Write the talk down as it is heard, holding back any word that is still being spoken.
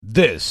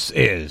This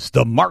is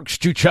the Mark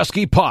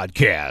Struczewski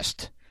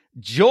Podcast.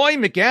 Joy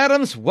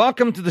McAdams,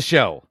 welcome to the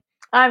show.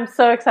 I'm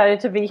so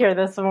excited to be here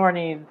this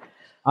morning.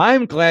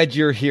 I'm glad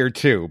you're here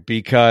too,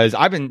 because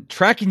I've been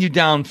tracking you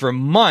down for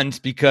months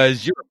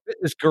because you're a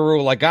fitness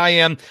guru like I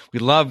am. We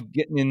love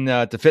getting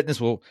into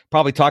fitness. We'll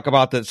probably talk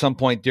about that at some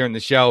point during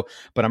the show,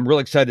 but I'm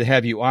really excited to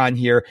have you on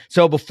here.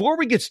 So before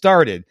we get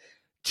started,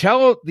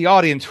 tell the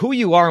audience who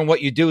you are and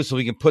what you do so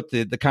we can put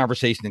the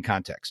conversation in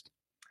context.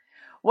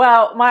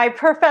 Well, my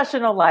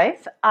professional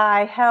life,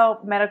 I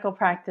help medical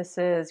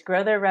practices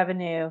grow their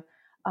revenue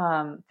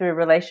through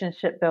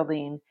relationship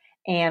building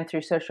and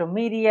through social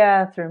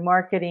media, through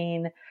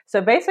marketing.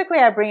 So basically,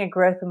 I bring a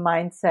growth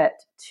mindset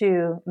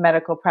to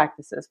medical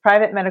practices.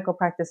 Private medical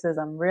practices,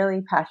 I'm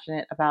really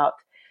passionate about.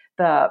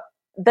 They're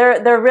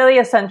really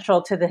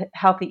essential to the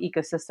healthy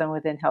ecosystem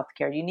within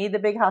healthcare. You need the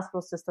big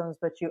hospital systems,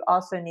 but you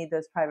also need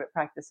those private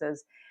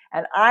practices.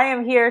 And I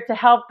am here to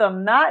help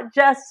them not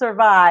just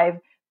survive,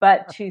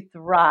 but to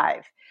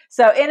thrive.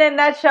 So in a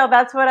nutshell,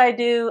 that's what I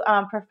do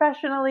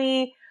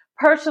professionally.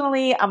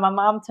 Personally, I'm a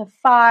mom to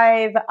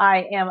 5.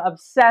 I am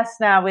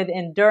obsessed now with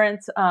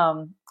endurance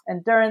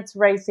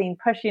racing,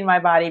 pushing my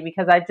body,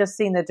 because I've just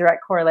seen the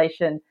direct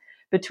correlation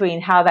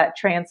between how that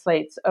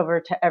translates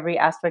over to every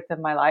aspect of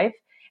my life.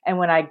 And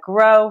when I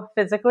grow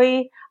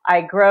physically,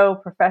 I grow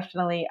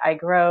professionally, I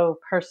grow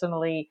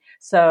personally.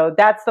 So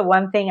that's the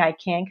one thing I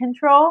can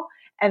control.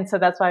 And so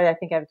that's why I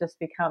think I've just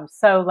become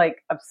so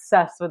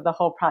obsessed with the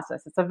whole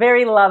process. It's a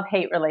very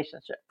love-hate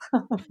relationship.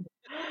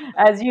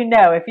 As you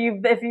know, if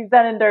you've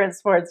done endurance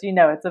sports, you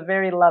know it's a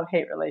very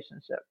love-hate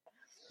relationship.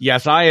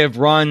 Yes, I have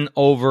run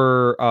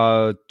over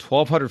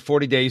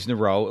 1,240 days in a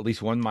row, at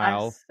least 1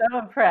 mile. I'm so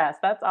impressed.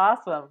 That's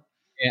awesome.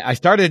 And I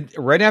started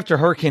right after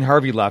Hurricane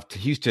Harvey left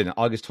Houston,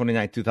 August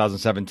 29,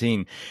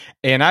 2017.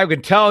 And I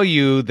can tell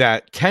you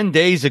that 10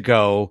 days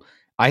ago,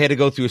 I had to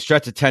go through a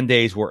stretch of 10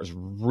 days where it was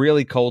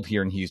really cold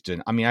here in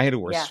Houston. I mean, I had to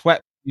wear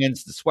sweatpants,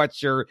 the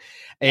sweatshirt,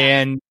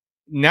 and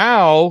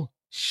now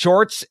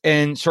shorts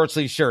and short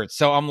sleeve shirts.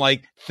 So I'm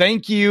like,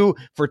 thank you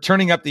for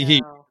turning up the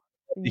heat.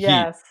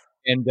 Yes.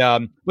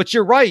 And, but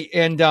you're right.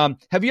 And,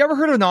 have you ever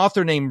heard of an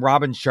author named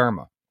Robin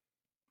Sharma?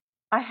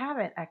 I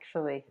haven't,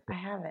 actually.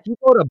 He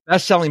wrote a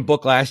best-selling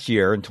book last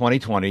year in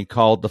 2020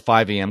 called The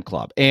 5 a.m.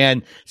 Club.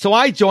 And so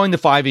I joined the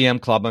 5 a.m.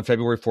 Club on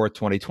February 4th,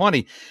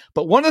 2020.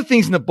 But one of the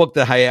things in the book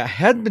that I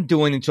hadn't been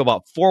doing until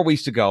about 4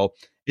 weeks ago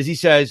is he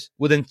says,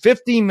 within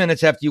 15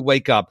 minutes after you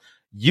wake up,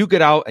 you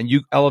get out and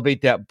you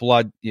elevate that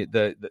blood,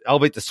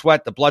 elevate the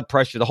sweat, the blood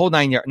pressure, the whole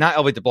 9 yards, not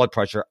elevate the blood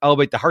pressure,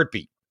 elevate the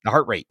heartbeat, the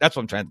heart rate. That's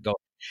what I'm trying to go.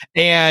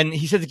 And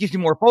he says it gives you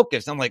more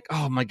focus. I'm like,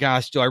 oh my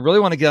gosh, do I really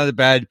want to get out of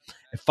bed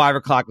at 5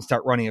 o'clock and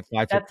start running at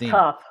 5:15? That's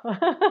tough.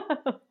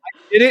 I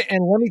did it,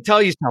 and let me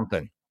tell you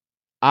something.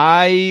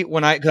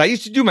 Because I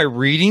used to do my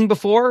reading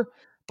before,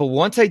 but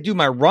once I do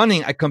my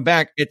running, I come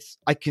back.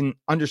 I can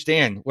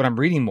understand what I'm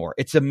reading more.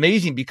 It's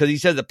amazing because he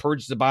says it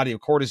purges the body of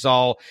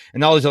cortisol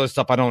and all this other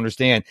stuff I don't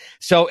understand.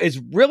 So it's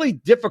really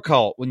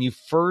difficult when you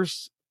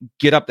first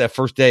get up that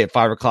first day at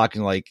 5 o'clock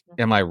and like,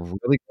 am I really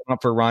going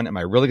up for a run? Am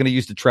I really going to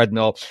use the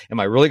treadmill? Am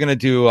I really going to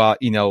do,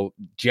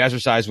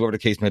 jazzercise, whatever the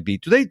case might be?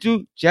 Do they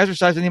do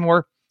jazzercise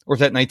anymore? Or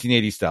is that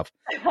 1980s stuff?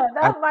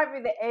 That might be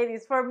the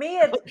 80s. For me,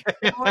 it's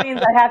the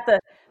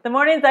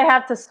mornings I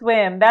have to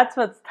swim. That's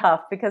what's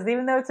tough, because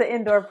even though it's an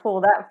indoor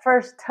pool, that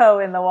first toe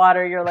in the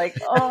water, you're like,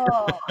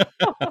 oh.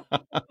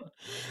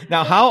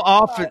 Now,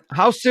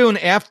 how soon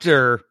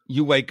after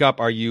you wake up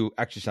are you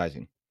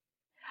exercising?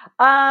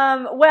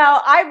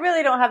 Well, I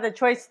really don't have the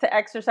choice to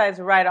exercise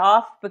right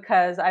off,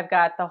 because I've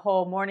got the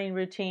whole morning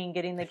routine,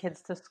 getting the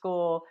kids to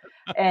school,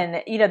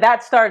 and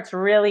that starts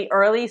really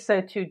early.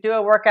 So to do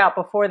a workout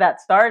before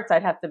that starts,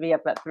 I'd have to be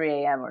up at 3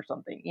 a.m. or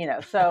something,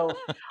 So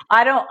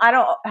I don't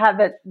have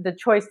the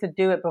choice to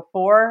do it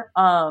before,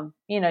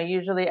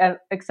 usually,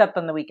 except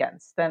on the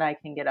weekends, then I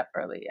can get up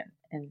early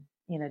and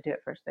do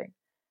it first thing.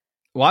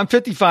 Well, I'm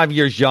 55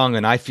 years young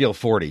and I feel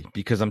 40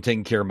 because I'm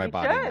taking care of my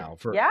body now.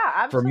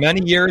 For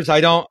many years,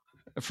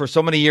 for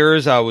so many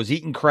years, I was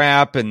eating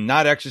crap and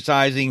not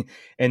exercising.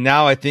 And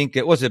now I think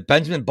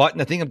Benjamin Button.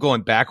 I think I'm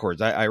going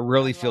backwards. I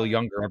really feel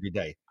younger every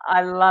day.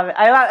 I love it.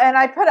 And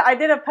I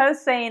did a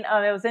post saying,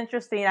 it was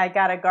interesting. I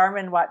got a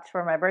Garmin watch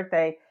for my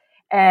birthday,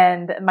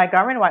 and my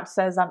Garmin watch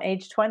says I'm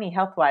age 20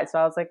 health wise. So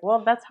I was like,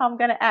 well, that's how I'm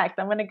going to act.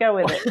 I'm going to go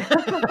with it.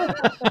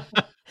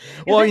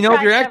 Well,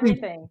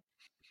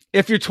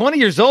 if you're 20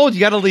 years old,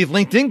 you got to leave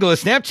LinkedIn, go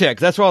to Snapchat,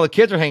 because that's where all the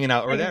kids are hanging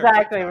out.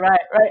 Exactly, right.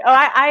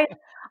 Oh,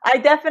 I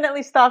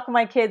definitely stalk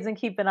my kids and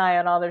keep an eye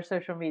on all their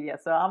social media.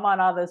 So I'm on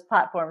all those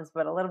platforms,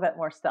 but a little bit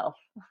more stealth.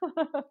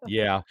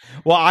 Yeah.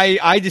 Well,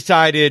 I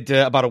decided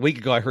about a week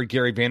ago, I heard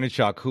Gary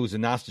Vaynerchuk, who's a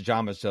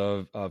Nostradamus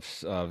of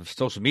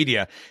social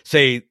media,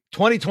 say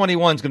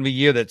 2021 is going to be a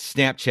year that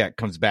Snapchat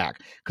comes back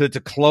because it's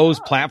a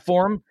closed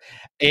platform.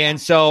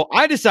 And so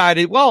I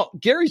decided, well,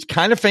 Gary's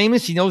kind of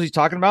famous. He knows what he's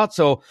talking about.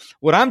 So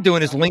what I'm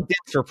doing is LinkedIn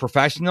for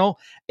professional,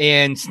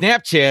 and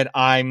Snapchat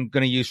I'm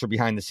going to use for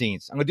behind the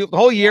scenes. I'm going to do it the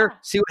whole year,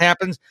 see what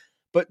happens.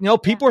 But,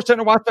 people are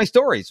starting to watch my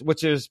stories,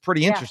 which is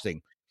pretty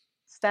interesting.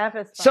 Staff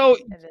is fun. So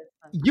It is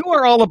fun. you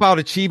are all about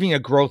achieving a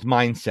growth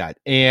mindset.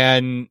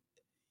 And,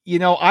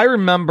 I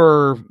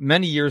remember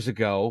many years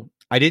ago,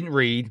 I didn't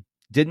read,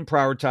 didn't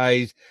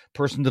prioritize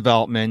personal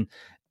development.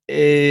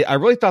 I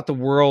really thought the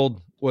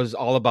world was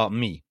all about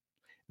me.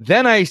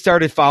 Then I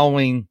started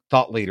following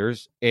thought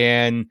leaders,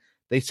 and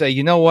they say,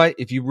 you know what?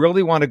 If you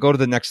really want to go to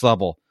the next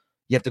level,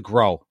 you have to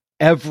grow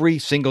every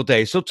single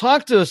day. So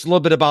talk to us a little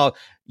bit about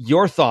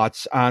your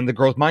thoughts on the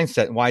growth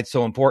mindset and why it's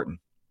so important.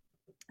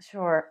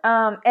 Sure.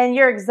 And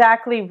you're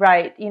exactly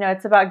right.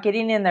 It's about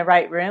getting in the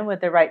right room with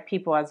the right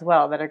people as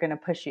well that are going to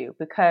push you.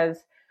 Because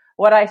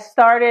when I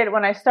started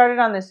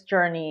on this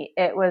journey,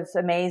 it was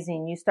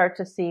amazing. You start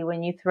to see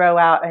when you throw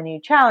out a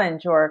new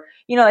challenge, or,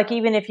 like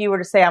even if you were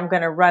to say, I'm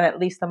going to run at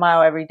least a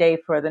mile every day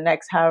for the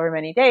next however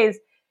many days,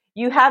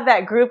 you have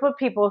that group of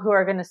people who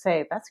are going to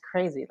say, that's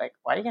crazy. Like,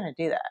 why are you going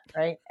to do that?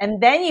 Right.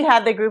 And then you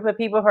have the group of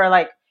people who are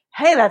like,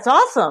 hey, that's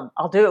awesome.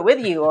 I'll do it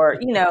with you. Or,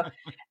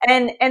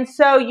 and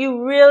so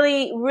you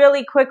really,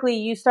 really quickly,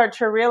 you start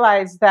to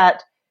realize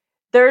that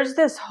there's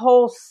this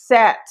whole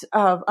set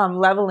of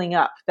leveling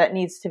up that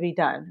needs to be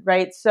done,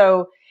 right?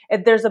 So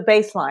if there's a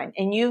baseline,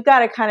 and you've got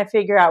to kind of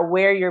figure out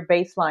where your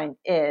baseline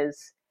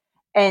is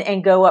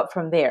and go up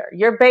from there.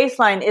 Your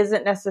baseline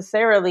isn't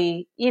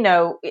necessarily,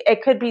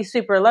 it could be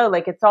super low,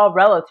 like it's all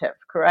relative,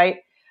 right?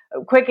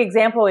 A quick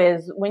example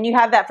is when you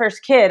have that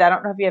first kid. I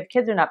don't know if you have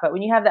kids or not, but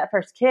when you have that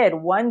first kid,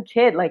 one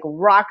kid like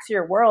rocks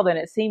your world and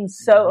it seems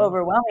so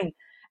overwhelming.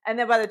 And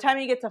then by the time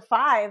you get to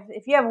 5,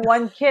 if you have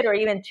one kid or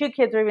even 2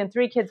 kids or even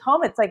 3 kids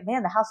home, it's like,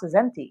 man, the house is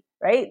empty,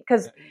 right?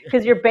 Because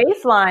your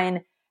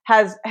baseline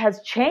has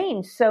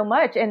changed so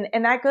much. And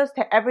that goes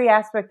to every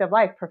aspect of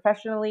life,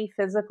 professionally,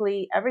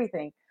 physically,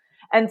 everything.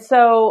 And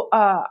so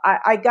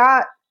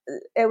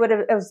it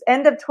was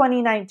end of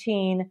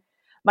 2019.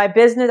 My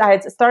business, I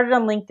had started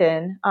on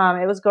LinkedIn.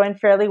 It was going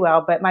fairly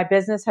well, but my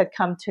business had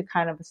come to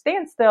kind of a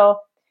standstill.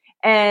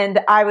 And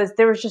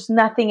there was just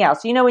nothing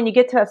else. When you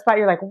get to that spot,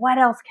 you're like, what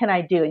else can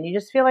I do? And you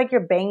just feel like you're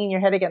banging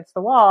your head against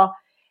the wall.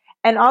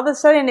 And all of a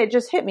sudden it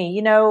just hit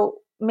me,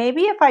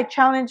 maybe if I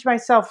challenge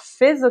myself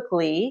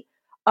physically,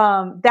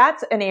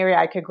 that's an area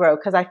I could grow,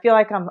 because I feel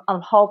like I'm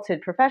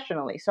halted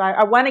professionally. So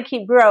I want to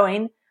keep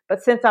growing,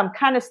 but since I'm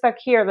kind of stuck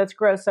here, let's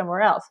grow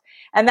somewhere else.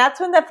 And that's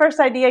when the first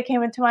idea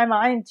came into my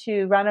mind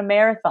to run a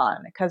marathon,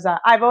 because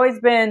I've always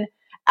been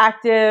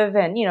active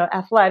and,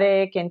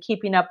 athletic and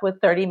keeping up with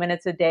 30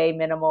 minutes a day,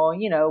 minimal,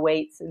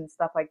 weights and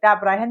stuff like that.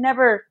 But I had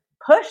never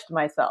pushed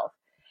myself.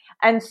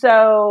 And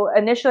so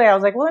initially I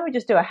was like, well, let me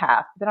just do a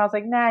half. Then I was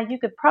like, nah, you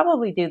could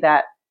probably do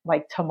that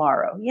like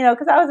tomorrow,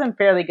 because I was in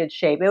fairly good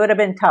shape. It would have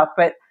been tough,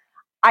 but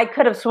I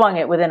could have swung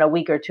it within a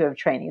week or 2 of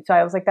training. So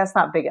I was like, that's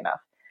not big enough.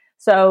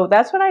 So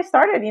that's when I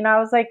started. I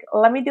was like,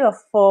 let me do a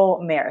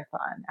full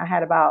marathon. I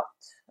had about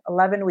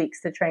 11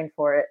 weeks to train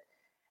for it.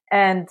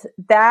 And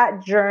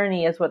that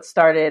journey is what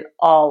started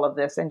all of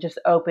this and just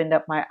opened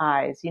up my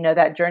eyes.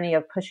 That journey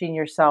of pushing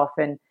yourself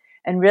and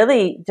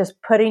really just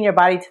putting your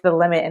body to the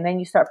limit. And then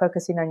you start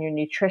focusing on your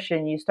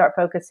nutrition. You start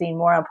focusing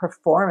more on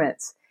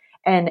performance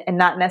and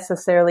not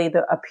necessarily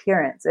the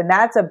appearance. And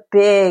that's a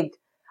big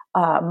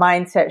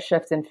mindset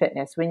shift in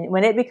fitness.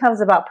 When it becomes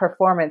about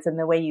performance and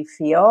the way you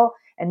feel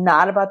and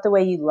not about the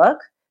way you look,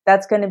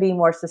 that's going to be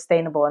more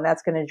sustainable, and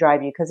that's going to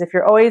drive you. Because if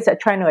you're always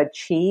trying to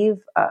achieve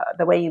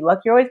the way you look,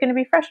 you're always going to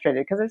be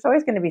frustrated, because there's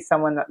always going to be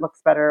someone that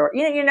looks better. Or,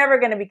 you're never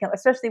going to be,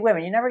 especially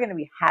women, you're never going to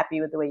be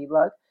happy with the way you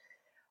look.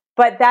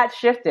 But that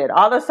shifted.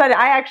 All of a sudden,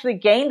 I actually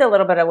gained a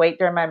little bit of weight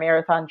during my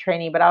marathon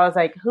training, but I was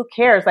like, who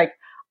cares? Like,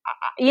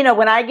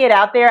 when I get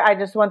out there, I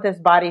just want this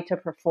body to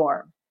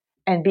perform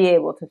and be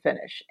able to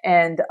finish.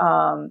 And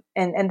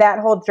that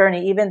whole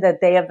journey, even the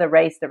day of the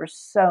race, there were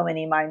so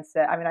many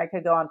mindset. I mean, I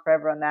could go on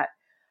forever on that.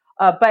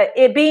 But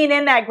it being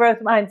in that growth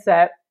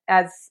mindset,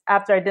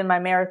 after I did my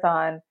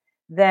marathon,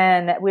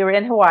 then we were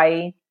in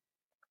Hawaii,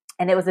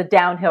 and it was a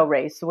downhill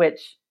race,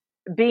 which,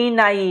 being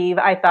naive,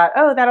 I thought,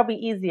 oh, that'll be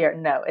easier.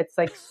 No, it's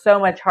like so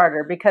much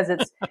harder, because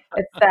it's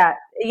that,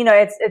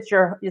 it's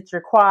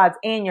your quads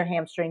and your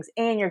hamstrings,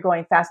 and you're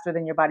going faster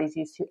than your body's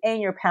used to,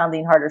 and you're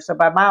pounding harder. So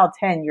by mile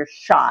 10, you're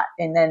shot.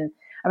 And then,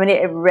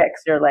 it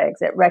wrecks your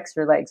legs.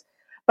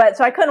 But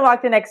so I couldn't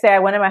walk the next day. I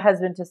wanted my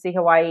husband to see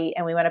Hawaii,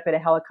 and we went up in a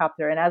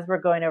helicopter. And as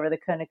we're going over the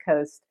Kona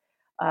coast,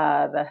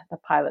 the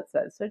pilot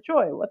says, so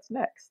Joy, what's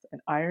next? An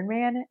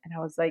Ironman? And I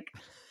was like,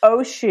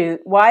 oh shoot,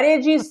 why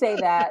did you say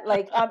that?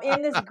 Like, I'm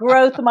in this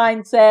growth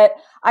mindset.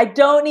 I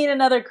don't need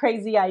another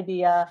crazy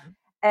idea.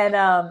 And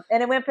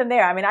it went from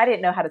there. I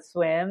didn't know how to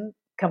swim,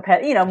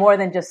 more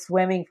than just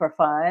swimming for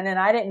fun. And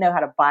I didn't know how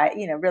to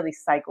really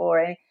cycle or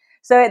anything.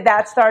 So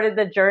that started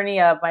the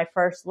journey of my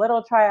first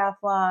little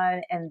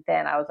triathlon. And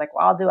then I was like,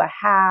 well, I'll do a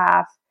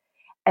half.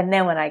 And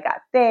then when I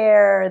got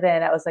there,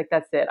 then I was like,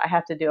 that's it. I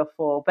have to do a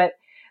full. But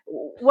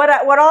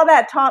what all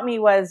that taught me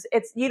was,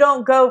 you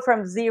don't go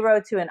from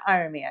 0 to an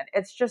Ironman.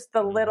 It's just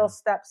the little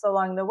steps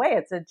along the way.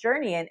 It's a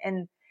journey.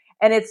 And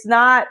it's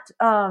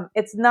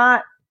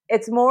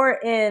more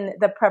in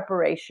the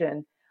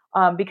preparation.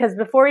 Because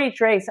before each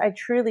race, I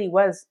truly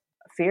was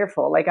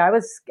fearful. Like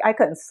I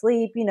couldn't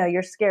sleep.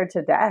 You're scared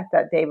to death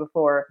that day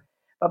before.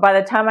 But by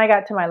the time I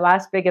got to my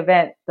last big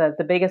event,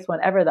 the biggest one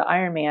ever, the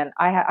Ironman,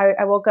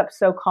 I woke up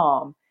so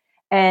calm.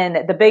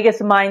 And the biggest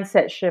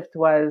mindset shift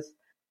was,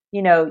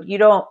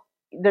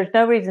 there's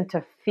no reason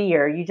to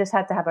fear. You just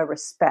have to have a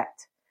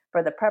respect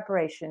for the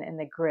preparation and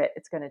the grit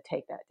it's going to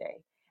take that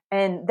day.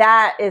 And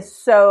that is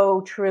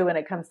so true when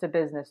it comes to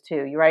business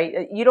too,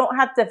 right? You don't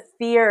have to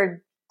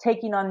fear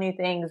taking on new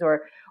things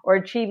or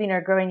achieving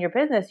or growing your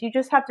business. You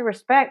just have to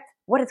respect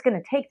what it's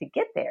going to take to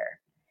get there,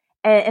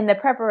 and the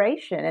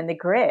preparation and the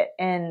grit.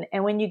 And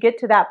when you get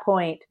to that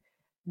point,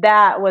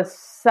 that was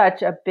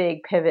such a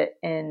big pivot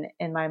in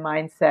my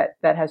mindset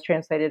that has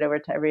translated over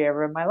to every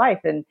area of my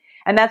life. And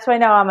that's why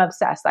now I'm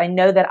obsessed. I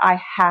know that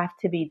I have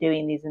to be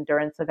doing these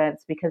endurance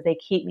events because they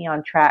keep me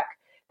on track.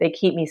 They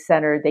keep me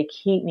centered. They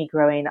keep me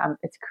growing.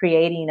 It's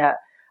creating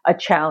a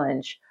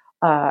challenge.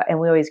 And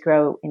we always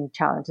grow in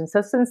challenge. And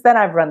so since then,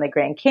 I've run the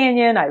Grand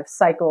Canyon. I've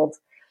cycled,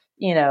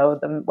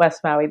 the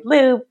West Maui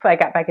Loop. I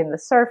got back into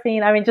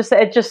surfing. I mean,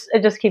 it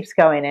just keeps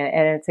going,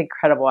 and it's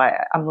incredible.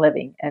 I'm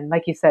living. And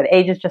like you said,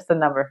 age is just a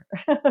number.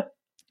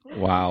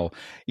 Wow.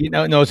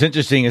 No, it's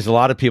interesting is a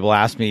lot of people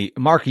ask me,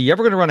 Mark, are you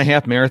ever going to run a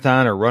half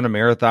marathon or run a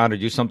marathon or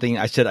do something?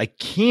 I said, I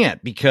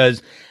can't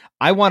because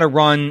I want to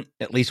run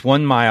at least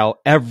 1 mile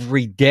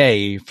every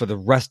day for the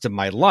rest of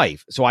my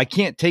life. So I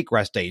can't take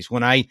rest days.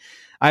 When I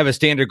have a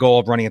standard goal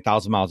of running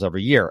 1,000 miles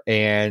every year.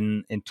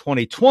 And in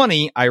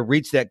 2020, I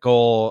reached that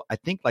goal, I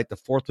think like the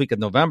 4th week of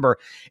November.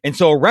 And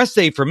so a rest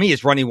day for me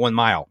is running 1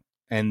 mile.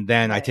 And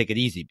then I take it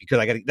easy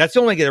because that's the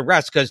only way to get a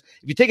rest. Because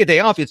if you take a day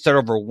off, you'd start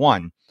over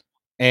 1.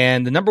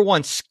 And the number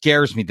 1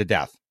 scares me to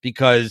death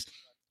because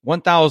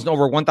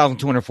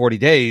 1,240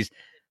 days,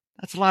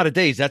 that's a lot of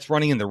days. That's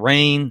running in the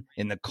rain,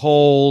 in the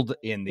cold,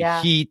 in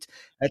the heat.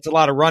 That's a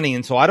lot of running.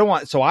 And so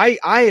I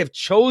have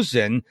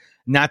chosen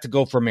not to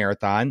go for a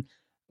marathon.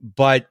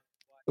 But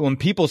when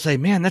people say,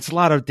 man, that's a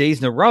lot of days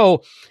in a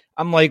row,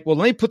 I'm like, well,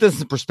 let me put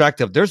this in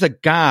perspective. There's a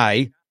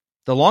guy,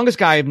 the longest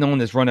guy I've known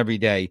that's run every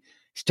day,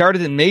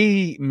 started in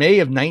May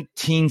of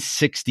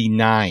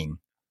 1969.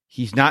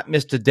 He's not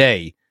missed a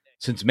day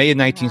since May of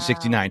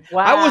 1969.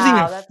 Wow. I wasn't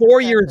even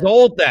 4 years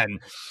old then.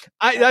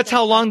 That's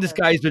how long this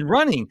impressive. guy's been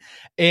running.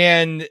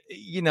 And,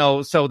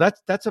 so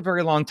that's a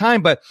very long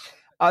time. But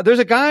there's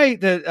a guy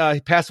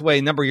that passed away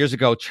a number of years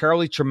ago,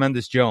 Charlie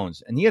Tremendous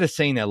Jones. And he had a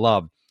saying I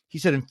love. He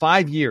said, in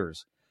 5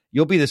 years,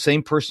 you'll be the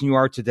same person you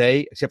are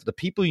today, except for the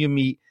people you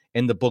meet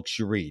and the books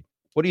you read.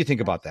 What do you think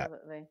about that?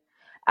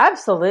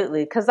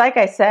 Absolutely. Because like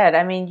I said,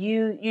 I mean,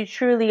 you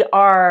truly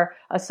are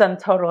a sum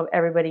total of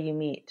everybody you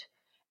meet.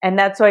 And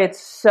that's why it's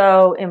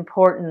so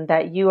important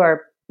that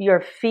you're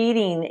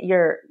feeding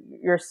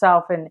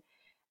yourself and,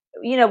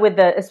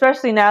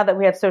 especially now that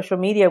we have social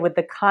media with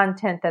the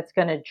content that's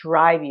going to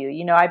drive you.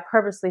 I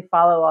purposely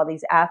follow all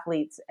these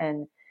athletes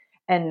and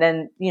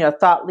then,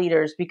 thought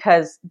leaders,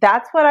 because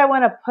that's what I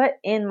want to put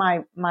in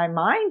my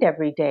mind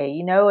every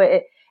day.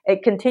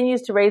 It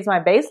continues to raise my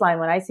baseline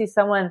when I see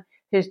someone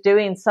who's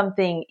doing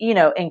something,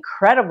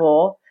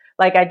 incredible.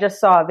 Like I just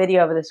saw a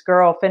video of this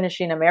girl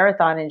finishing a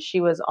marathon and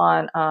she was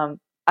on,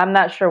 I'm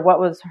not sure what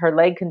was her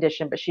leg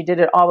condition, but she did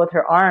it all with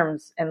her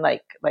arms and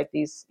like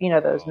these,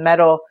 those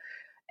metal.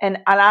 And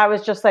I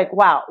was just like,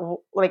 wow,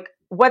 like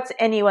what's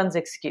anyone's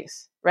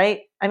excuse,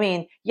 right? I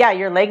mean, yeah,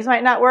 your legs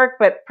might not work,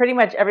 but pretty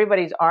much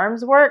everybody's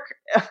arms work.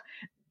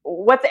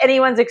 What's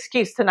anyone's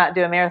excuse to not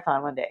do a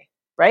marathon one day,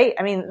 right?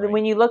 I mean,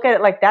 when you look at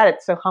it like that,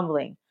 it's so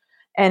humbling,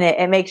 and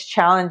it makes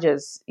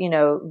challenges,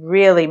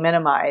 really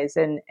minimize.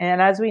 And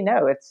as we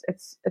know,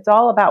 it's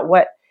all about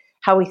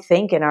how we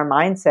think and our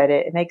mindset.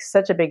 It makes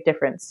such a big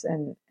difference,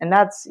 and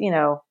that's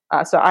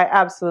so I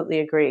absolutely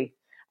agree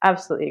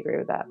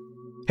with that.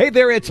 Hey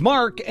there, it's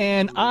Mark,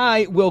 and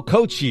I will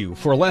coach you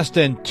for less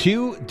than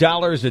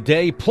 $2 a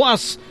day,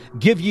 plus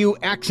give you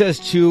access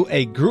to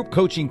a group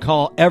coaching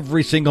call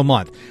every single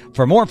month.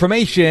 For more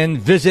information,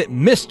 visit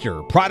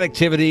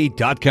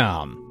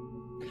MrProductivity.com.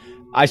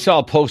 I saw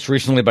a post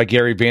recently by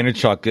Gary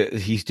Vaynerchuk.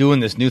 He's doing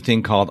this new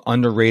thing called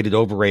Underrated,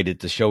 Overrated,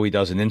 the show he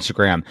does on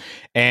Instagram.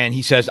 And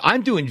he says,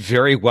 I'm doing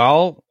very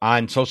well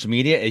on social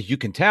media, as you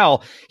can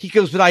tell. He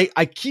goes, but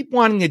I keep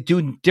wanting to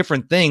do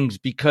different things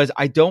because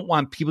I don't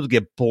want people to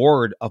get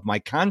bored of my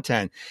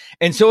content.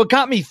 And so it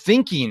got me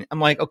thinking, I'm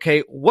like,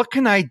 okay, what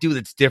can I do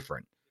that's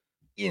different?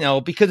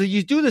 Because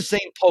you do the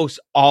same posts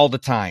all the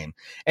time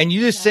and you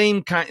do the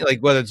same kind,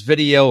 like whether it's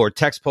video or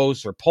text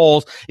posts or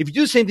polls, if you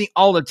do the same thing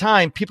all the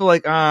time, people are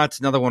like, it's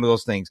another one of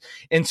those things.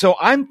 And so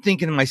I'm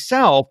thinking to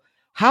myself,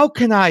 how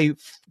can I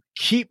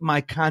keep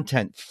my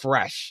content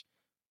fresh?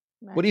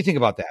 Right. What do you think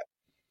about that?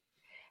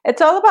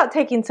 It's all about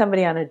taking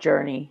somebody on a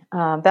journey.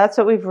 That's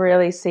what we've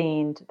really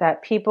seen,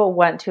 that people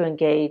want to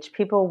engage.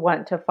 People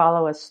want to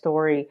follow a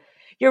story.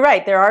 You're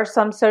right. There are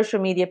some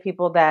social media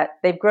people that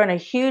they've grown a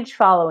huge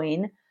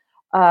following,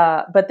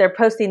 but they're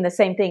posting the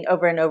same thing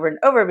over and over and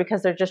over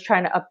because they're just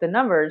trying to up the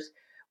numbers.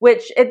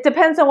 which it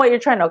depends on what you're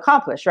trying to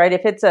accomplish, right?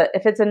 If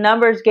it's a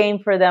numbers game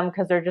for them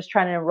because they're just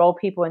trying to enroll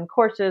people in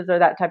courses or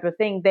that type of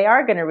thing, they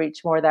are going to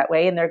reach more that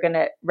way, and they're going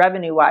to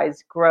revenue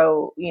wise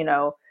grow,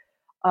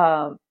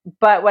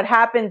 but what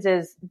happens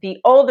is the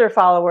older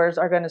followers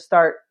are going to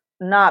start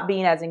not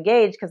being as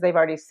engaged because they've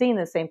already seen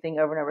the same thing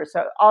over and over.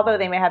 So although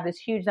they may have this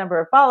huge number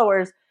of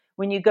followers,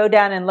 when you go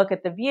down and look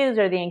at the views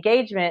or the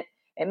engagement,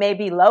 it may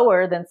be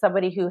lower than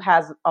somebody who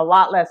has a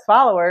lot less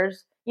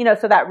followers.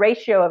 So that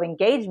ratio of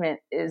engagement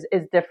is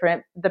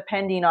different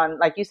depending on,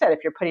 like you said,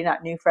 if you're putting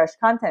out new, fresh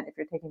content, if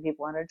you're taking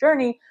people on a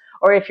journey,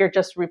 or if you're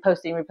just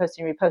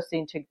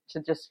reposting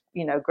to just,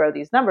 grow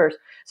these numbers.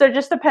 So it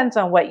just depends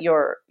on what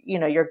your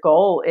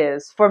goal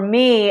is. For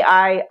me,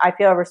 I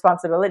feel a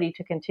responsibility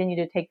to continue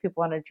to take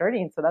people on a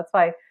journey. And so that's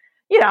why,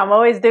 I'm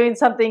always doing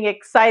something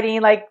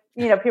exciting. Like,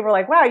 people are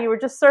like, wow, you were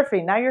just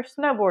surfing. Now you're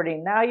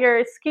snowboarding. Now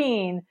you're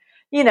skiing,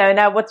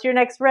 now what's your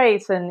next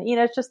race? And,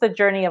 it's just a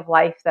journey of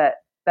life that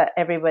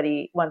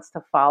everybody wants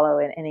to follow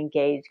and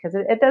engage, because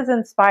it does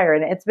inspire.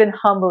 And it's been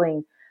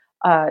humbling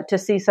to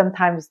see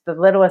sometimes the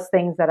littlest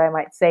things that I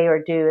might say or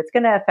do, it's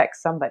going to affect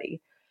somebody.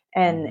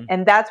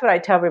 And that's what I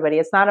tell everybody.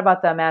 It's not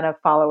about the amount of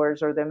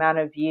followers or the amount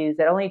of views.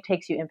 It only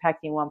takes you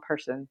impacting one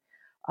person,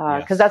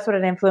 because that's what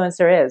an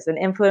influencer is. An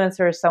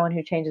influencer is someone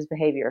who changes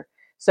behavior.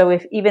 So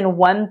if even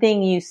one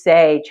thing you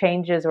say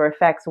changes or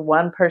affects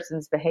one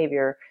person's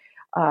behavior,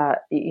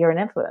 you're an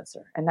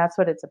influencer. And that's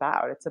what it's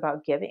about. It's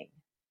about giving.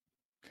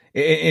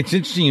 It's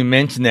interesting you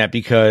mentioned that,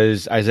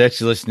 because I was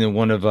actually listening to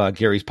one of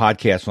Gary's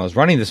podcasts when I was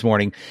running this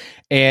morning,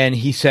 and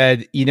he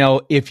said,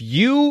 if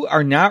you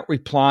are not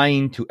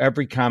replying to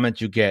every comment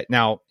you get,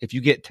 now, if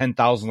you get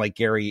 10,000 like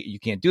Gary, you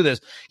can't do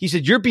this. He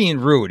said, you're being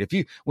rude.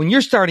 When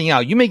you're starting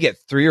out, you may get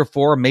 3 or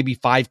 4, maybe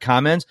 5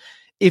 comments.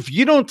 If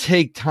you don't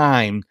take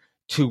time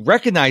to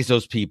recognize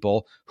those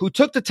people who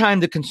took the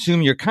time to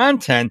consume your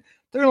content,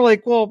 they're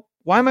like, well,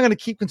 why am I going to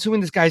keep consuming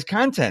this guy's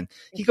content?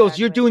 He goes,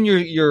 you're doing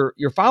your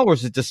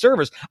followers a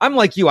disservice. I'm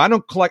like you.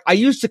 I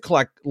used to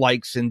collect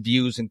likes and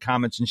views and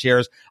comments and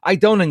shares. I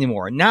don't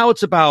anymore. Now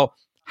it's about,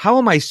 how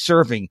am I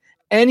serving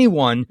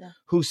anyone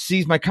who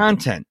sees my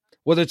content,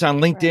 whether it's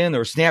on LinkedIn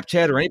or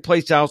Snapchat or any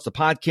place else, the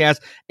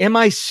podcast, am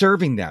I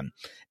serving them?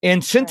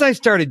 And since I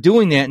started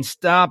doing that and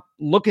stopped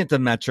looking at the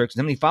metrics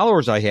and how many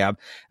followers I have,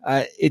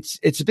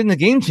 it's been the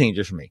game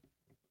changer for me.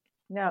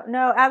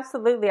 No,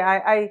 absolutely.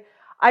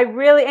 I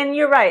really, and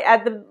you're right.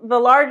 At the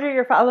larger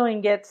your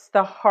following gets,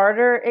 the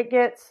harder it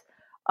gets,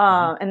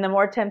 and the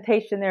more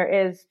temptation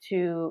there is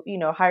to,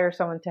 hire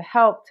someone to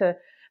help.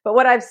 But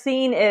what I've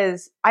seen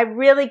is, I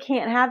really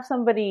can't have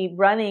somebody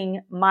running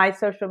my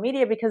social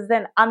media, because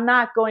then I'm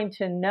not going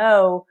to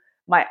know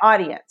my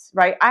audience,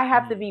 right? I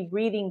have to be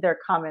reading their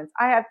comments.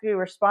 I have to be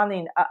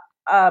responding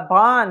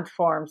bond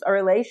forms,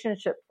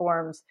 relationship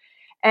forms,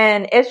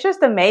 and it's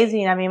just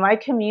amazing. I mean, my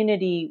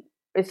community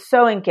is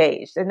so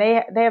engaged, and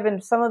they have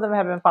been, some of them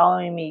have been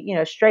following me,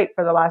 straight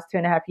for the last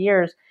 2.5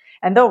 years,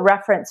 and they'll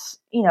reference,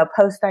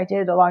 post I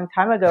did a long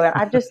time ago. And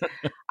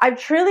I've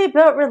truly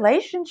built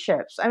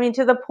relationships. I mean,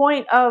 to the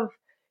point of,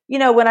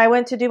 when I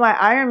went to do my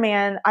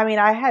Ironman, I mean,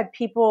 I had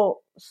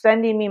people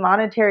sending me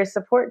monetary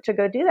support to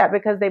go do that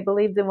because they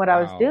believed in what I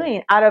was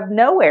doing out of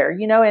nowhere,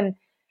 and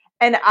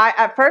I,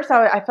 at first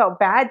I felt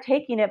bad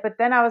taking it, but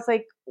then I was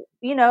like,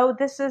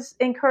 this is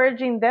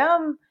encouraging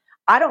them.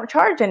 I don't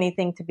charge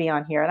anything to be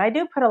on here, and I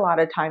do put a lot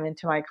of time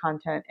into my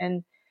content,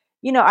 and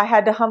I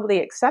had to humbly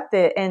accept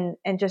it and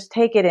just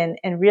take it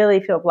and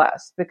really feel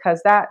blessed,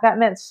 because that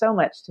meant so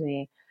much to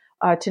me,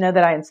 to know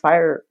that I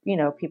inspire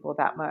people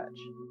that much.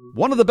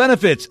 One of the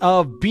benefits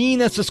of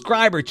being a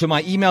subscriber to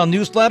my email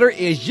newsletter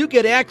is you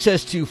get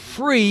access to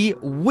free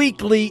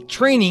weekly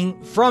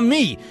training from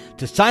me.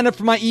 To sign up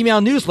for my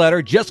email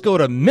newsletter, just go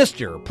to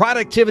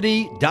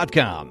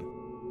MrProductivity.com.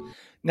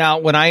 Now,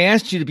 when I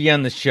asked you to be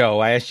on the show,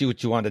 I asked you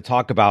what you wanted to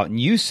talk about, and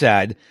you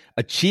said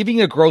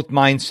achieving a growth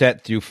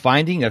mindset through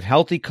finding a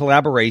healthy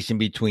collaboration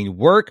between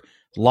work,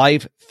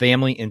 life,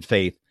 family, and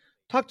faith.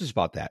 Talk to us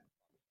about that.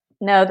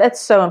 No, that's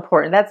so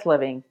important. That's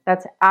living.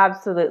 That's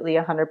absolutely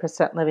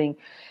 100% living.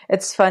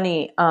 It's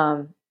funny.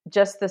 I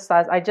just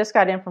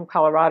got in from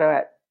Colorado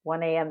at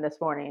 1 a.m. this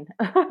morning.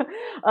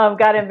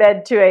 Got in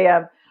bed 2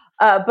 a.m.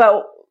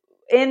 But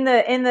in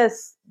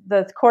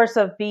the course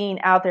of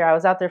being out there, I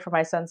was out there for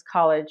my son's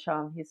college.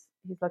 He's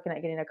looking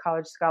at getting a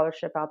college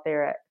scholarship out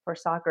there for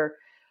soccer.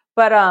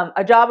 But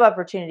a job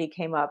opportunity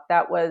came up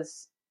that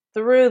was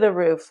through the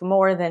roof,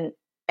 more than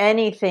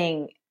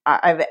anything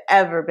I've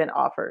ever been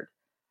offered.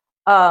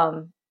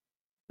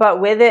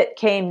 But with it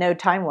came no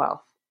time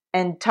wealth,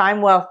 and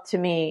time wealth to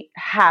me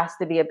has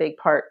to be a big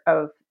part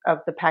of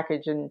the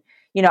package. And,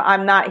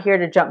 I'm not here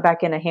to jump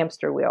back in a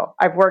hamster wheel.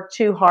 I've worked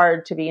too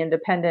hard to be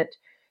independent,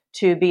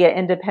 to be an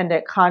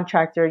independent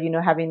contractor,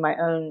 having my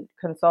own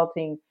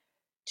consulting,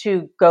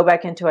 to go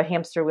back into a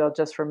hamster wheel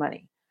just for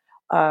money.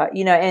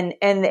 And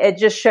it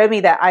just showed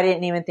me that I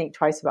didn't even think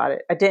twice about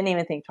it.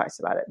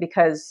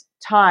 Because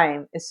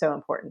time is so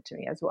important to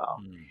me as well.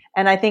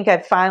 And I think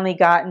I've finally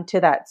gotten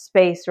to that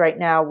space right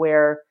now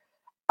where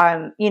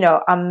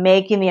I'm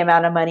making the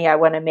amount of money I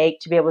want to make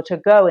to be able to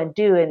go and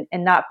do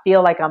and not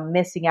feel like I'm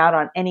missing out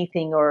on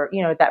anything or,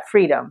 that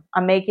freedom.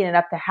 I'm making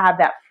enough to have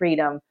that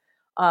freedom.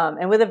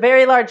 And with a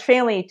very large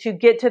family to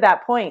get to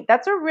that point,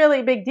 that's a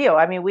really big deal.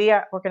 I mean,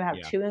 we're going to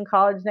have 2 in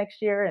college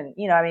next year. And,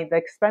 the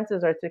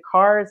expenses are to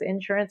cars,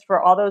 insurance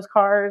for all those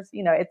cars,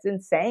 it's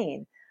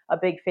insane, a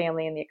big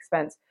family and the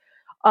expense.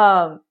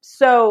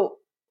 So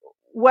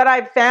what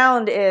I've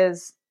found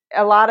is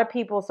a lot of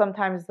people,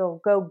 sometimes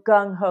they'll go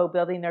gung ho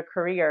building their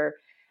career,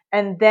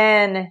 and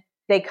then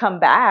they come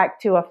back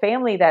to a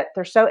family that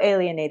they're so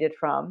alienated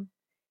from.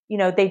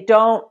 They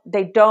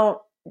don't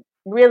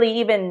really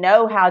even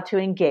know how to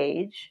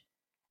engage.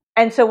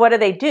 And so what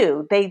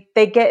do?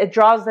 It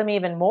draws them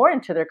even more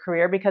into their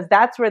career, because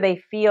that's where they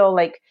feel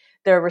like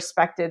they're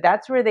respected.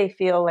 That's where they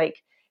feel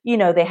like,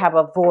 they have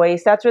a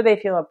voice. That's where they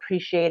feel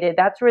appreciated.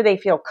 That's where they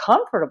feel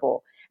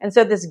comfortable. And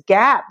so this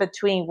gap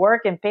between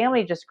work and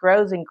family just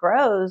grows and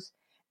grows.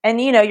 And,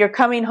 you're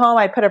coming home.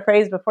 I put a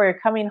phrase before, you're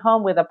coming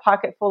home with a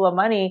pocket full of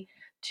money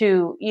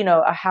to,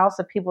 a house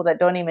of people that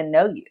don't even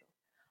know you.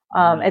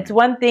 It's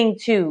one thing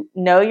to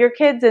know your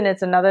kids, and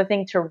it's another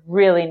thing to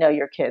really know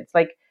your kids.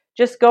 Like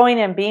just going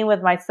and being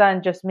with my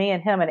son, just me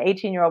and him, an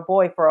 18-year-old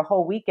boy, for a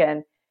whole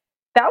weekend.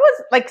 That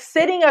was like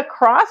sitting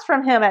across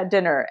from him at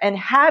dinner and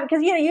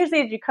because,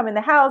 usually as you come in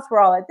the house, we're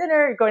all at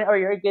dinner,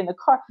 you're in the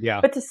car. Yeah.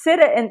 But to sit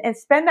and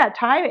spend that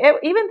time,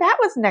 even that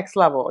was next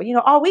level.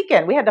 All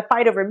weekend we had to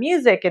fight over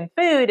music and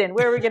food and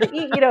where we're going to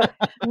eat,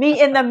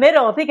 meet in the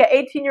middle. I think an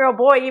 18-year-old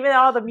boy, even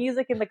all the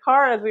music in the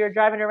car as we were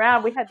driving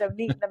around, we had to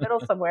meet in the middle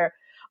somewhere.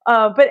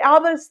 But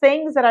all those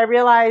things that I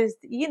realized,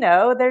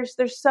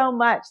 there's so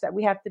much that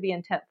we have to be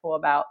intentful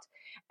about.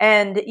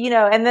 And,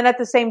 and then at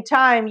the same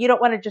time, you don't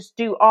want to just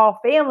do all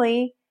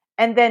family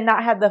and then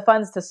not have the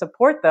funds to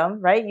support them,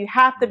 right? You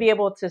have to be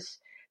able to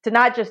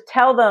not just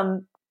tell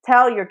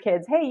your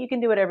kids, hey, you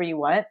can do whatever you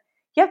want.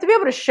 You have to be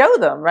able to show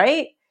them,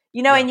 right?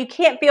 And you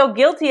can't feel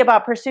guilty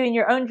about pursuing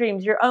your own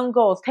dreams, your own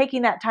goals,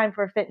 taking that time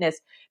for fitness,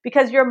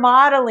 because you're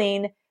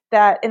modeling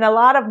that. And a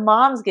lot of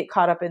moms get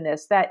caught up in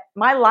this, that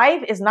my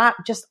life is not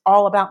just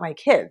all about my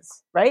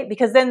kids, right?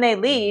 Because then they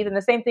leave. And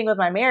the same thing with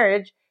my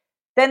marriage.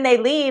 Then they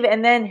leave,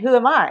 and then who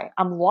am I?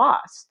 I'm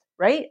lost,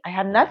 right? I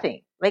have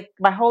nothing. Like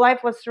my whole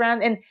life was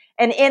surrounded,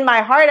 and in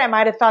my heart, I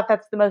might have thought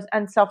that's the most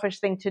unselfish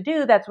thing to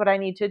do. That's what I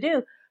need to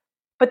do.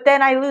 But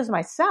then I lose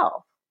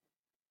myself,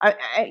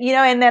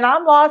 and then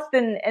I'm lost.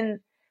 And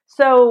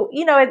so,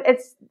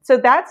 so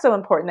that's so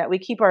important that we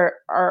keep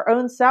our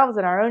own selves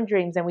and our own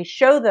dreams, and we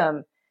show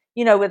them,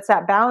 it's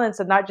that balance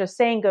of not just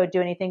saying, go do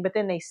anything, but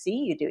then they see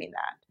you doing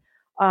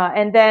that.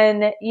 And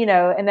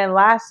then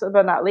last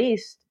but not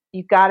least,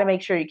 you've got to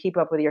make sure you keep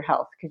up with your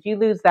health, because you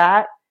lose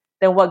that,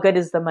 then what good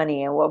is the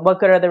money, and what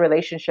good are the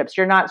relationships?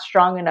 You're not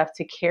strong enough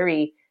to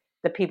carry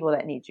the people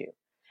that need you.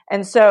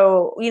 And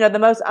so, the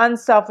most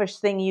unselfish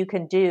thing you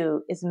can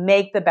do is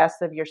make the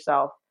best of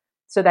yourself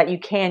so that you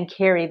can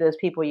carry those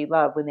people you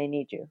love when they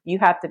need you. You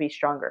have to be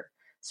stronger,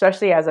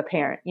 especially as a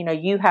parent.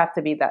 You have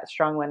to be that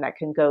strong one that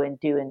can go and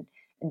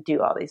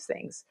do all these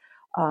things.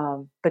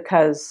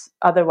 Because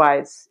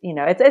otherwise,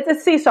 it's a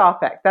seesaw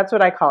effect. That's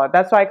what I call it.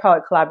 That's why I call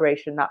it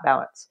collaboration, not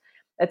balance.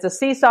 It's a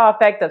seesaw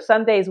effect of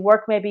some days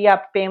work may be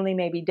up, family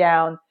may be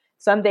down.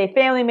 Someday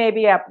family may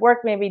be up, work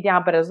may be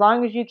down. But as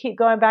long as you keep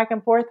going back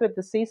and forth with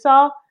the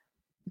seesaw,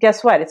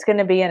 guess what? It's going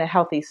to be in a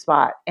healthy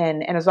spot.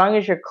 And as long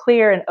as you're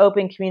clear and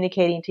open,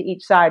 communicating to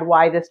each side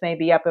why this may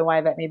be up and why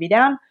that may be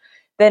down,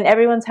 then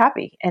everyone's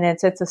happy. And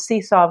it's a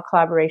seesaw of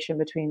collaboration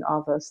between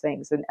all those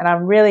things. And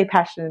I'm really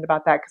passionate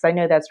about that, because I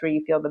know that's where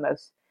you feel the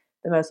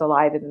most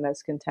alive and the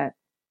most content.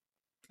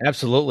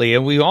 Absolutely.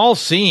 And we've all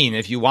seen,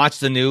 if you watch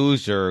the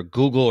news or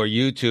Google or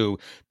YouTube,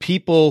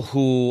 people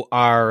who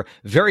are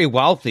very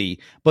wealthy,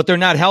 but they're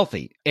not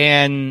healthy.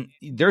 And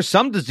there's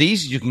some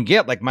diseases you can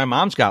get, like my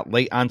mom's got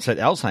late onset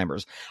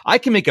Alzheimer's. I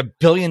can make $1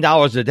 billion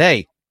a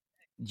day.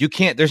 You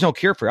can't, there's no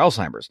cure for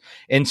Alzheimer's.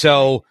 And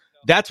so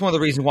that's one of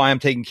the reasons why I'm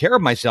taking care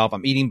of myself.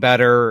 I'm eating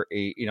better.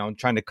 I'm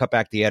trying to cut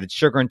back the added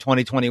sugar in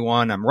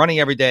 2021. I'm running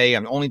every day.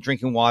 I'm only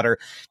drinking water,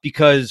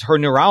 because her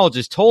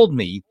neurologist told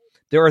me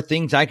there are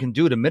things I can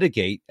do to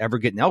mitigate ever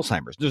getting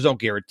Alzheimer's. There's no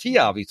guarantee,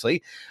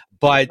 obviously,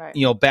 but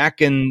right.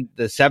 Back in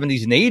the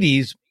 70s and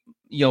 80s,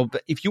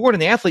 if you weren't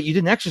an athlete, you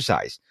didn't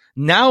exercise.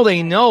 Now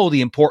they know the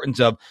importance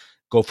of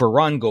go for a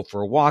run, go for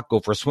a walk,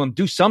 go for a swim,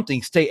 do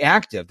something, stay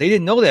active. They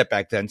didn't know that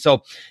back then.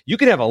 So you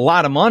could have a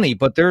lot of money,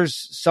 but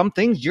there's some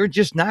things you're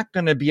just not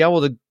going to be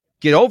able to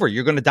get over.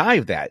 You're going to die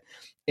of that.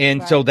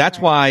 And so that's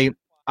why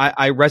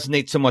I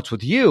resonate so much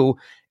with you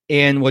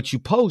and what you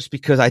post,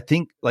 because I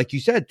think, like you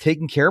said,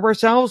 taking care of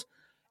ourselves,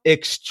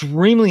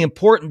 extremely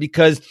important,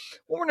 because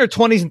when we're in our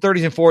 20s and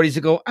 30s and 40s,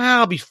 you go,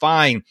 I'll be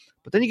fine.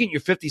 But then you get in your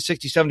 50s,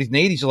 60s, 70s, and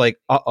 80s, you're like,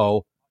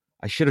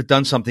 I should have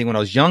done something when I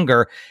was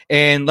younger.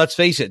 And let's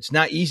face it, it's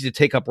not easy to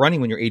take up running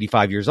when you're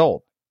 85 years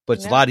old, but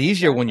it's a lot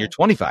easier when you're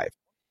 25.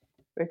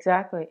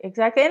 Exactly. And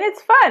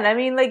it's fun. I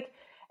mean, like,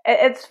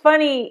 it's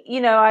funny,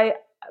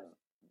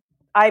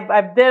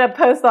 I did a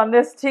post on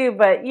this too,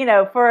 but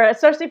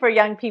especially for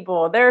young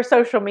people, their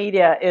social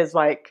media is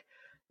like,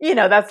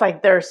 that's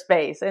like their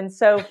space. And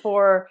so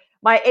for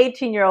my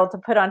 18-year-old to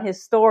put on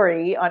his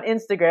story on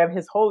Instagram,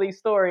 his holy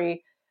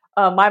story,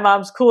 my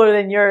mom's cooler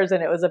than yours,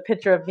 and it was a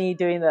picture of me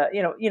doing the,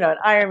 an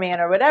Ironman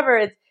or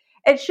whatever.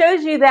 It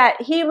shows you that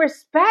he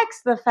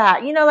respects the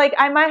fact, like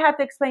I might have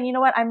to explain, you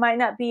know what, I might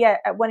not be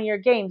at one of your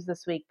games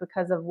this week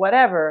because of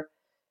whatever.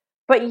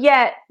 But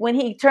yet, when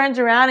he turns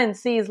around and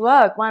sees,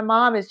 look, my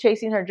mom is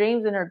chasing her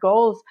dreams and her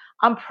goals,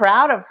 I'm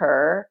proud of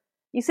her.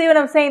 You see what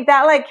I'm saying?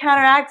 That like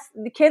counteracts,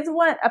 the kids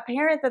want a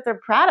parent that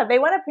they're proud of. They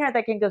want a parent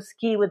that can go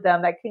ski with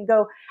them, that can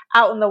go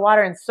out in the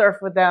water and surf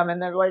with them.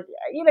 And they're like,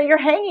 you're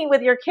hanging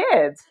with your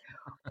kids.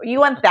 You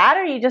want that,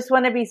 or you just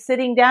want to be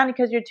sitting down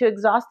because you're too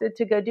exhausted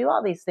to go do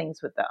all these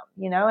things with them,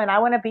 and I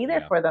want to be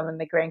there for them and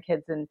the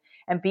grandkids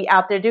and be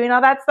out there doing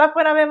all that stuff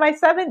when I'm in my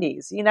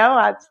 70s.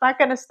 It's not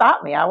going to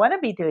stop me. I want to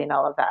be doing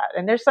all of that.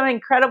 And there's some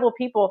incredible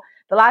people.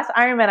 The last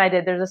Ironman I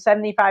did, there's a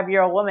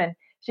 75-year-old woman.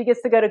 She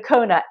gets to go to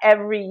Kona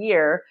every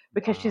year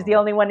because she's the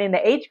only one in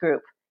the age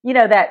group,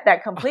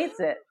 that completes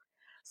it.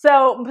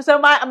 So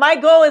my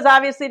goal is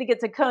obviously to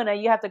get to Kona.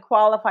 You have to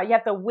qualify. You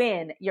have to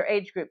win your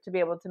age group to be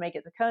able to make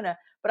it to Kona.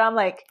 But I'm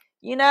like,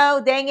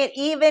 dang it,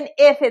 even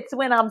if it's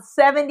when I'm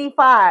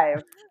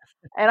 75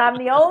 and I'm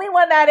the only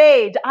one that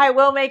age, I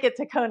will make it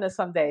to Kona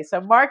someday.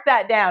 So mark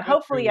that down.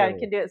 Hopefully I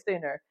can do it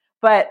sooner.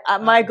 But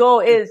my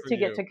goal is to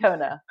get to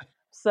Kona.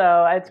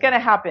 So it's going to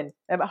happen,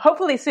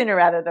 hopefully sooner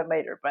rather than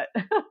later. But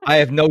I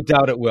have no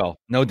doubt it will.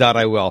 No doubt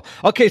I will.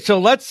 Okay, so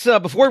let's,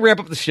 before we wrap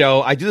up the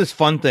show, I do this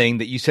fun thing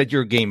that you said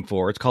you're game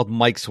for. It's called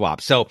Mic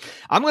Swap. So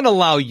I'm going to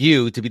allow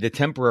you to be the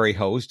temporary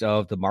host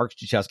of the Mark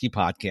Struczewski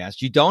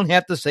podcast. You don't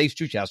have to say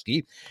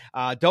Struczewski.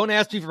 Don't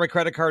ask me for my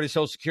credit card or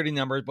social security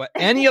numbers, but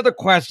any other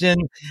question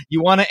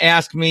you want to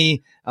ask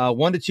me,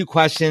 1 to 2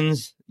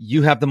 questions,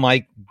 you have the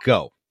mic.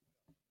 Go.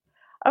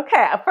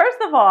 Okay, first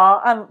of all,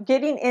 I'm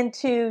getting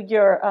into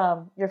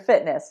your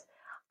fitness.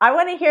 I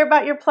want to hear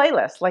about your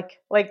playlist. Like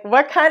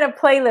what kind of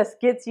playlist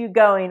gets you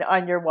going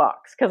on your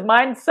walks? Because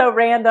mine's so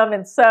random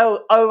and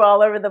so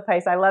all over the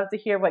place. I love to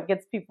hear what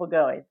gets people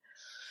going.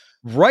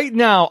 Right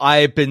now,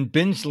 I've been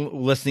binge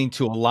listening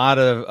to a lot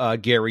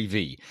of Gary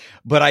Vee,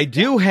 but I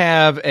do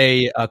have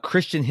a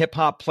Christian hip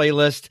hop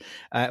playlist.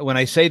 When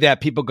I say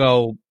that, people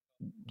go,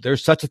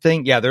 "There's such a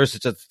thing." Yeah, there's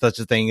such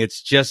a thing.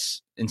 It's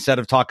just instead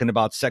of talking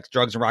about sex,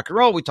 drugs, and rock and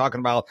roll, we're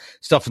talking about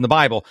stuff from the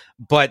Bible.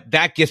 But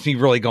that gets me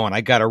really going. I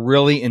got a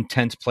really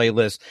intense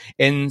playlist,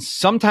 and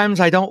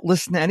sometimes I don't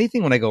listen to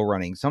anything when I go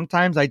running.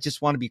 Sometimes I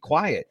just want to be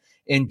quiet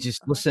and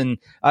just listen.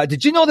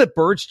 Did you know that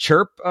birds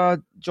chirp,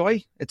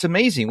 Joy? It's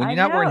amazing. When you're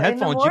not wearing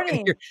headphones,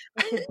 you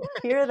can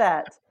hear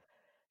that.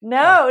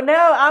 No,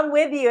 I'm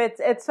with you.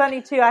 It's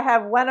funny too. I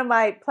have one of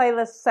my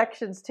playlist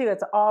sections too.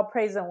 It's all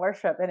praise and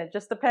worship, and it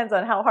just depends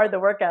on how hard the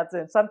workout's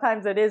in.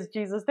 Sometimes it is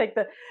Jesus take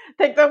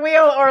the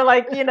wheel, or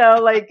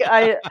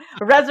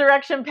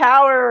resurrection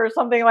power or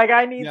something. Like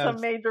I need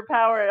some major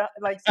power,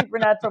 like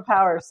supernatural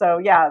power. So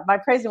yeah, my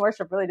praise and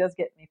worship really does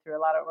get me through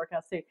a lot of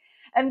workouts too.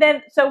 And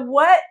then, so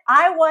what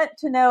I want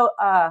to know,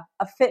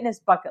 a fitness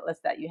bucket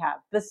list that you have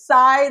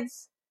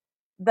besides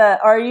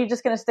or are you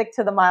just going to stick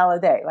to the mile a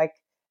day? Like,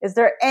 is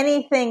there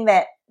anything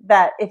that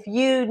if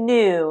you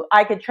knew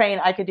I could train,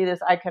 I could do this,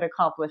 I could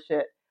accomplish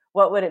it,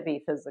 what would it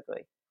be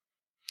physically?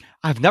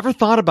 I've never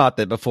thought about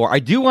that before. I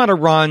do want to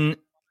run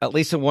at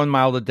least 1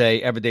 mile a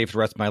day, every day for the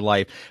rest of my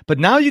life. But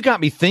now you got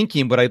me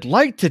thinking what I'd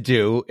like to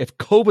do if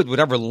COVID would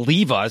ever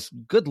leave us.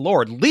 Good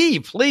Lord,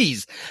 leave,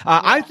 please.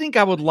 I think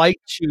I would like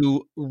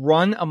to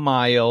run a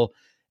mile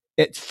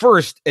at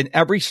first in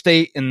every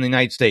state in the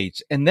United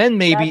States, and then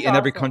maybe in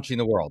every country in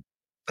the world.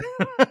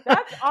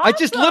 That's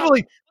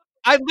awesome.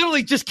 I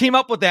literally just came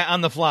up with that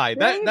on the fly.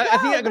 I think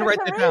I'm going to write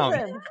that down.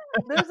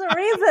 There's a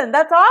reason.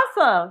 That's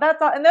awesome.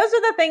 And those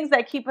are the things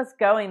that keep us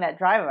going, that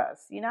drive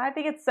us. I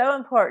think it's so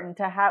important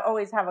to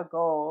always have a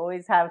goal,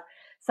 always have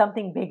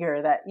something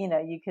bigger that,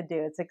 you could do.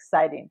 It's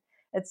exciting.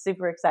 It's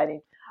super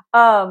exciting.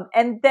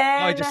 And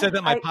then I just said that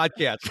in my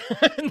podcast.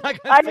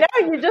 I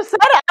know, you just said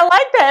it. I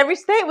like that. Every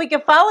state we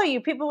can follow you.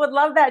 People would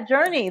love that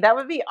journey. That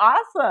would be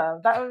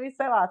awesome. That would be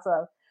so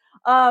awesome.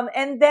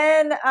 And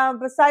then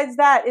besides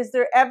that, is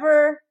there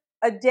ever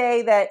a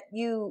day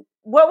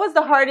what was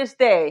the hardest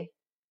day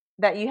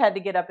that you had to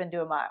get up and do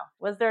a mile?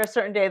 Was there a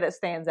certain day that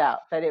stands out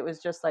that it was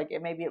just like,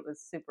 maybe it was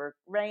super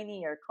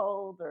rainy or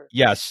cold or?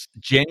 Yes.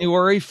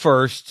 January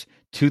 1st,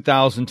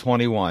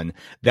 2021.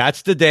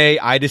 That's the day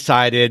I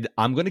decided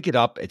I'm going to get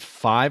up at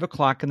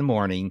 5:00 in the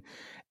morning.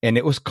 And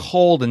it was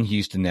cold in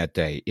Houston that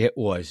day. It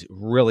was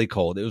really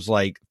cold. It was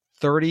like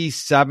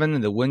 37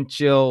 and the wind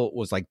chill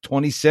was like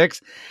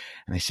 26.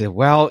 And I said,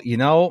 well,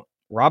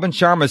 Robin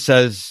Sharma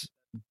says,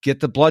 get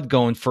the blood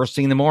going first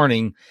thing in the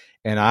morning.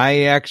 And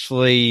I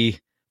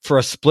actually, for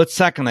a split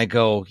second, I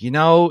go,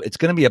 it's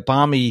going to be a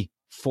balmy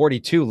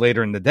 42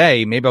 later in the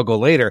day. Maybe I'll go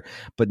later.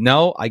 But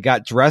no, I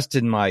got dressed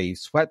in my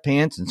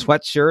sweatpants and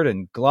sweatshirt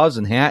and gloves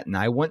and hat. And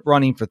I went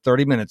running for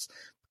 30 minutes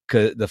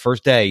the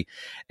first day.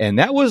 And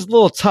that was a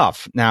little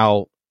tough.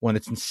 Now, when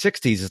it's in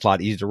 60s, it's a lot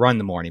easier to run in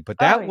the morning. But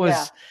that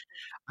was,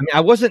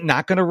 I wasn't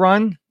not going to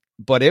run.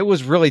 but it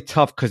was really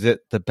tough because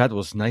the bed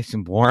was nice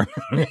and warm.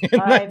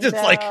 And I just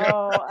know. like,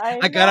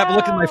 I got up,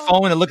 looked at my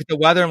phone and looked at the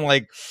weather. I'm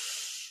like,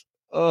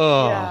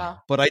 oh, Yeah.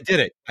 but I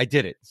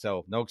did it.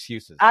 So no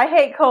excuses. I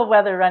hate cold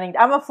weather running.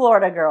 I'm a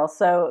Florida girl,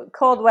 so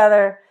cold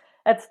weather,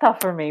 that's tough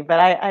for me. But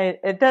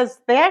it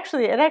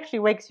actually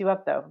wakes you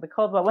up though. The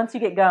cold weather, once you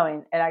get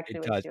going, it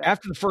actually wakes you up.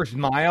 After the first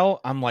mile,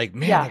 I'm like,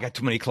 man, I got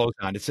too many clothes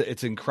on.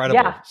 It's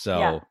incredible.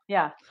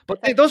 Yeah.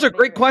 But those are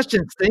great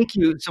questions. Thank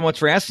you so much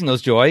for asking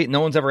those, Joy.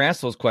 No one's ever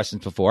asked those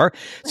questions before.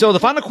 So the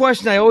final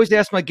question I always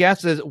ask my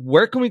guests is,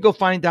 where can we go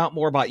find out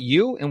more about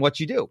you and what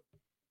you do?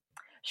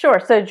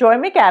 Sure. So Joy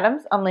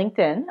McAdams on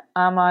LinkedIn.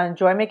 I'm on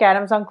Joy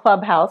McAdams on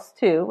Clubhouse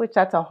too, which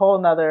that's a whole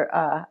nother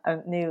a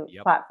new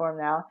platform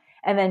now.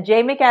 And then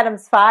J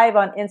McAdams 5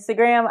 on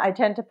Instagram. I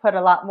tend to put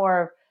a lot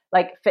more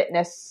like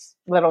fitness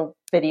little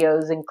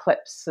videos and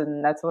clips,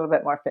 and that's a little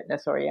bit more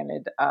fitness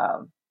oriented,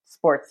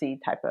 sportsy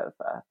type of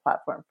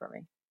platform for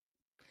me.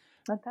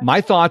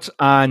 My thoughts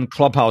on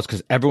Clubhouse,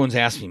 because everyone's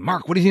asking me,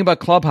 Mark, what do you think about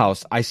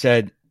Clubhouse? I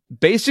said,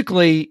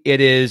 basically,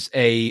 it is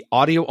a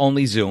audio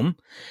only Zoom.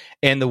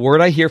 And the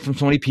word I hear from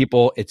so many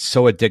people, it's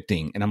so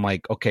addicting. And I'm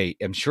like, okay,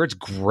 I'm sure it's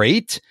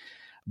great,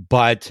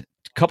 but a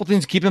couple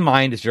things to keep in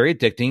mind. It's very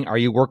addicting. Are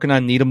you working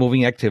on needle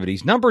moving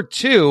activities? Number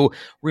two,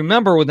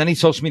 remember with any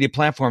social media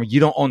platform, you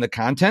don't own the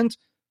content.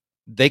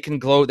 They can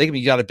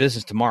be out of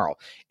business tomorrow.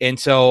 And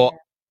so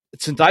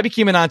since I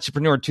became an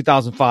entrepreneur in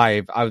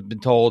 2005, I've been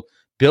told,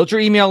 build your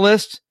email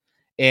list.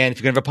 And if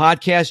you're going to have a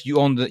podcast, you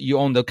own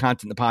the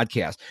content in the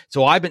podcast.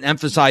 So I've been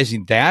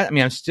emphasizing that. I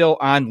mean, I'm still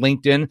on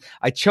LinkedIn.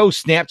 I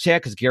chose Snapchat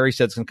because Gary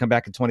said it's going to come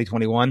back in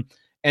 2021.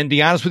 And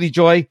be honest with you,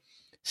 Joy,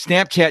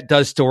 Snapchat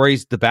does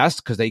stories the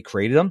best because they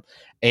created them.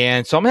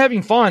 And so I'm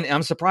having fun. And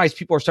I'm surprised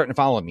people are starting to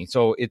follow me.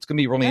 So it's going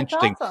to be really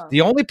interesting. Awesome.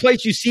 The only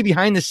place you see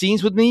behind the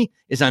scenes with me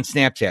is on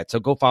Snapchat. So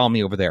go follow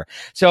me over there.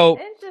 So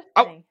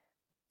interesting.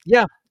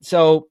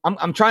 So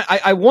I'm trying.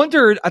 I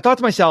wondered, I thought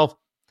to myself,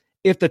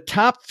 if the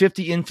top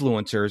 50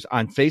 influencers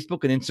on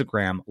Facebook and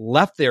Instagram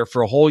left there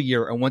for a whole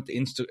year and went to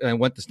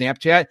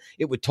Snapchat,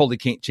 it would totally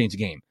change the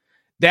game.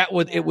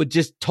 It would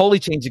just totally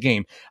change the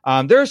game.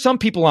 There are some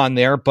people on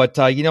there, but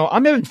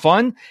I'm having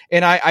fun.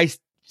 And I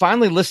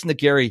finally listened to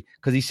Gary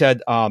because he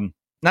said, not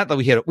that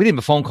we didn't have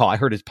a phone call. I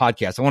heard his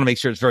podcast. I want to make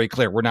sure it's very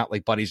clear. We're not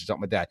like buddies or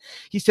something like that.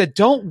 He said,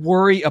 don't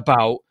worry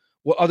about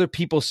what other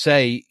people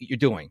say you're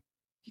doing.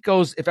 He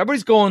goes, if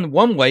everybody's going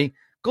one way,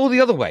 go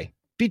the other way.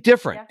 Be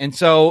different. Yeah. And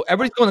so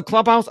everybody's going to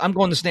Clubhouse. I'm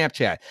going to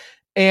Snapchat.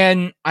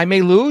 And I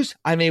may lose.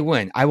 I may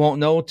win. I won't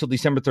know until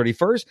December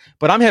 31st,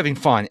 but I'm having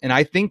fun. And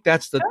I think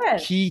that's the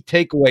key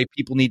takeaway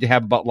people need to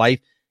have about life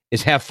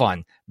is have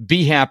fun.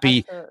 Be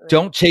happy. Absolutely.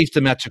 Don't chase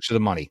the metrics or the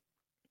money.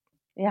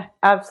 Yeah,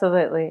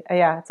 absolutely.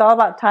 Yeah, it's all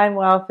about time,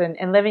 wealth,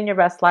 and living your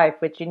best life,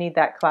 which you need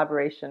that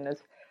collaboration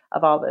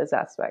of all those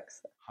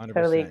aspects. 100%.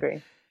 Totally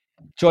agree.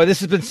 Joy, this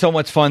has been so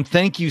much fun.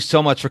 Thank you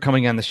so much for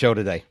coming on the show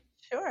today.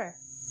 Sure.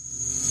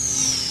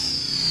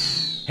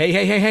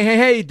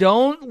 Hey,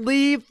 don't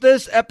leave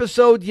this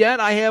episode yet.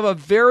 I have a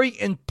very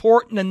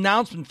important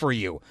announcement for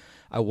you.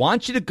 I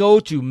want you to go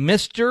to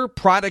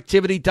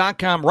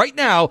MrProductivity.com right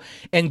now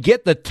and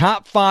get the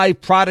top 5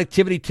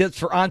 productivity tips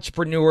for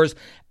entrepreneurs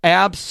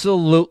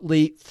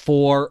absolutely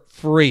for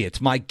free.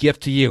 It's my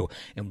gift to you.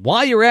 And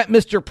while you're at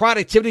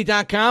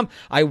MrProductivity.com,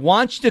 I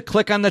want you to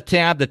click on the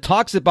tab that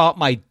talks about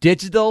my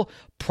digital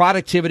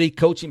productivity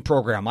coaching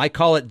program. I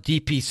call it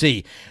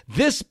DPC.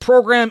 This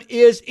program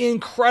is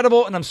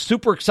incredible, and I'm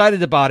super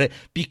excited about it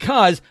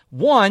because,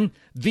 one,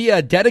 via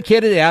a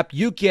dedicated app,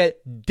 you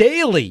get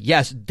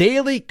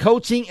daily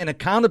coaching and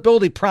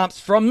accountability prompts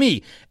from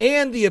me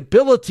and the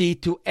ability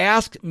to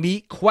ask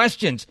me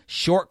questions,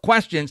 short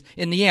questions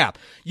in the app.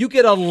 You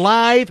get a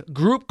live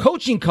group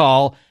coaching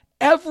call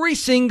every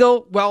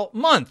single,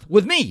 month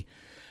with me.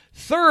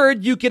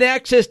 Third, you get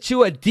access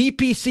to a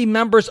DPC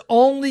members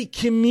only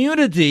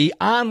community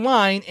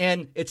online,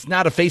 and it's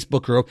not a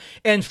Facebook group.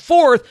 And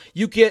fourth,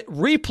 you get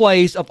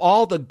replays of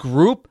all the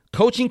group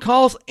coaching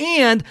calls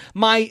and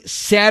my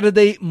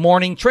Saturday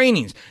morning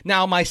trainings.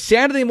 Now, my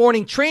Saturday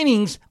morning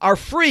trainings are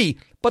free,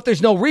 but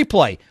there's no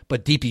replay.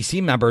 But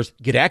DPC members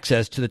get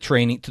access to the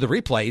training, to the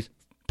replays,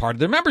 part of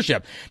their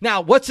membership.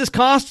 Now, what's this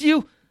cost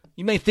you?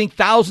 You may think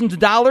thousands of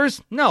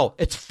dollars. No,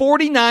 it's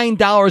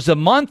 $49 a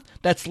month.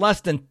 That's less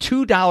than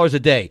 $2 a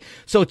day.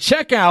 So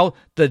check out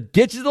the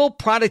Digital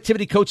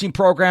Productivity Coaching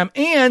Program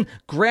and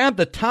grab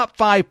the top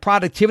 5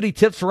 productivity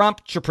tips for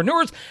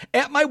entrepreneurs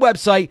at my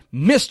website,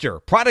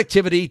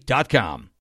 MrProductivity.com.